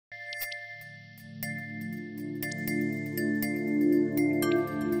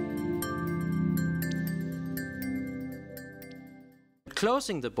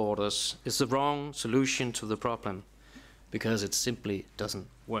closing the borders is the wrong solution to the problem, because it simply doesn't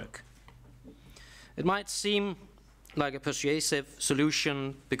work. It might seem like a persuasive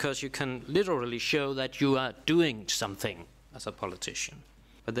solution because you can literally show that you are doing something as a politician.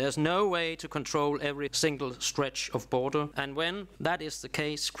 But there's no way to control every single stretch of border, and when that is the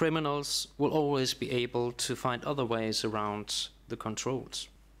case, criminals will always be able to find other ways around the controls.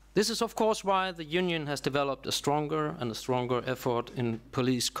 This is of course why the Union has developed a stronger and a stronger effort in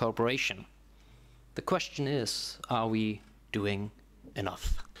police cooperation. The question is, are we doing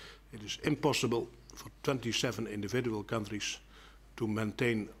enough? It is impossible for 27 individual countries to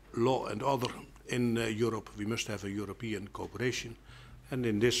maintain law and order in Europe. We must have a European cooperation. And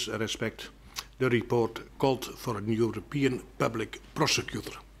in this respect, the report called for a European public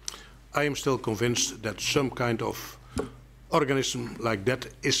prosecutor. I am still convinced that some kind of organism like that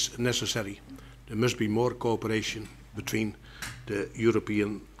is necessary. There must be more cooperation between the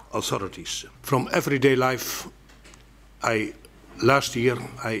European authorities. From everyday life, last year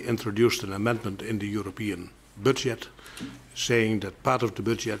I introduced an amendment in the European budget saying that part of the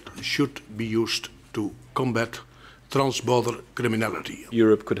budget should be used to combat trans-border criminality.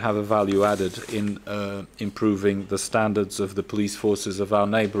 Europe could have a value added in improving the standards of the police forces of our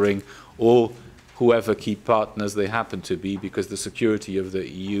neighbouring or whoever key partners they happen to be, because the security of the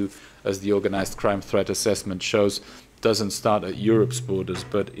EU, as the organised crime threat assessment shows, doesn't start at Europe's borders,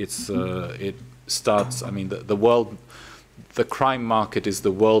 but it starts, I mean, the crime market is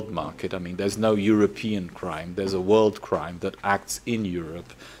the world market. I mean, there's no European crime, there's a world crime that acts in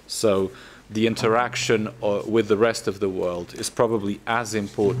Europe. So the interaction with the rest of the world is probably as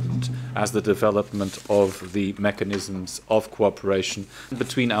important as the development of the mechanisms of cooperation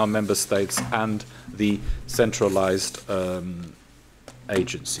between our member states and the centralized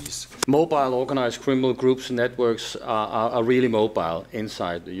agencies. Mobile organized criminal groups and networks are really mobile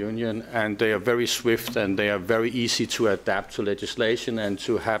inside the Union, and they are very swift and they are very easy to adapt to legislation and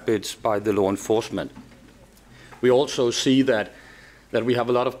to habits by the law enforcement. We also see that we have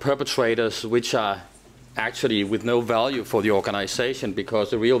a lot of perpetrators which are actually with no value for the organization,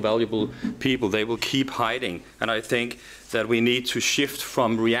 because the real valuable people, they will keep hiding. And I think that we need to shift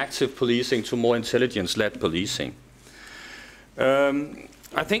from reactive policing to more intelligence-led policing.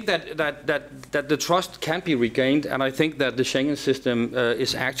 I think that the trust can be regained, and I think that the Schengen system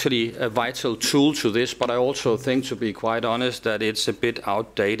is actually a vital tool to this, but I also think, to be quite honest, that it's a bit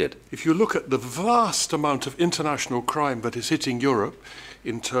outdated. If you look at the vast amount of international crime that is hitting Europe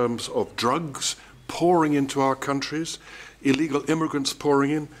in terms of drugs pouring into our countries, illegal immigrants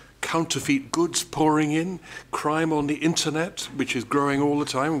pouring in, counterfeit goods pouring in, crime on the internet, which is growing all the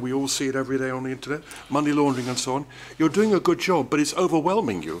time, we all see it every day on the internet, money laundering and so on. You're doing a good job, but it's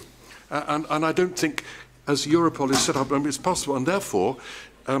overwhelming you. And I don't think, as Europol is set up, it's possible. And therefore,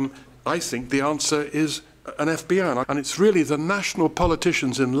 I think the answer is an FBI. And it's really the national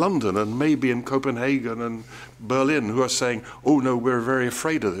politicians in London and maybe in Copenhagen and Berlin who are saying, oh no, we're very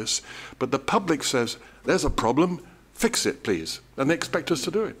afraid of this. But the public says, there's a problem, fix it, please. And they expect us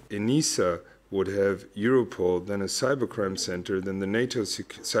to do it. ENISA would have Europol, then a cybercrime center, then the NATO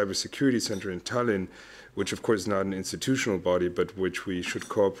cybersecurity center in Tallinn, which of course is not an institutional body, but which we should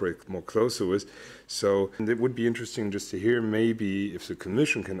cooperate more closely with. So it would be interesting just to hear maybe if the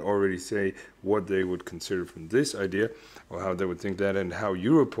Commission can already say what they would consider from this idea, or how they would think that, and how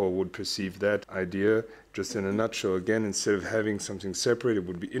Europol would perceive that idea. Just in a nutshell, again, instead of having something separate, it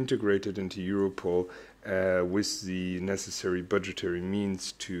would be integrated into Europol with the necessary budgetary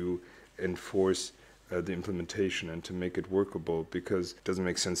means to enforce the implementation and to make it workable, because it doesn't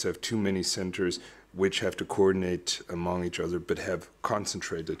make sense to have too many centers which have to coordinate among each other but have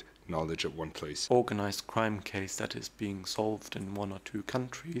concentrated knowledge at one place. Organized crime case that is being solved in 1 or 2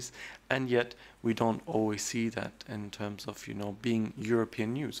 countries, and yet we don't always see that in terms of, you know, being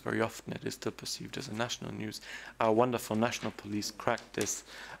European news. Very often it is still perceived as a national news. Our wonderful national police cracked this,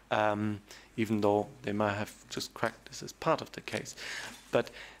 even though they might have just cracked this as part of the case. But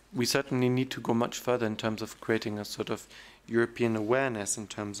we certainly need to go much further in terms of creating a sort of European awareness, in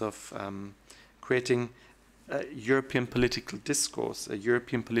terms of creating a European political discourse, a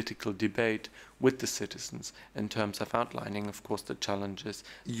European political debate with the citizens in terms of outlining, of course, the challenges.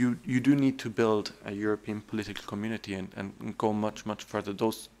 You do need to build a European political community and go much, much further.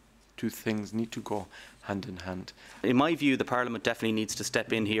 Those two things need to go hand in hand. In my view, the Parliament definitely needs to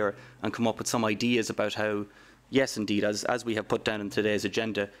step in here and come up with some ideas about how, yes, indeed, as we have put down in today's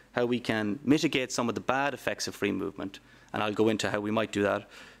agenda, how we can mitigate some of the bad effects of free movement. And I'll go into how we might do that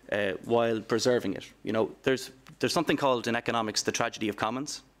while preserving it. You know, there's something called in economics the tragedy of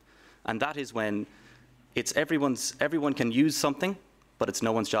commons, and that is when it's everyone can use something, but it's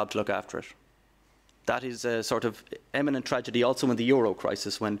no one's job to look after it. That is a sort of eminent tragedy also in the euro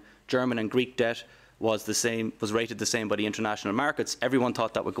crisis, when German and Greek debt was rated the same by the international markets. Everyone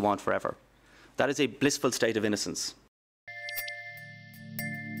thought that would go on forever. That is a blissful state of innocence.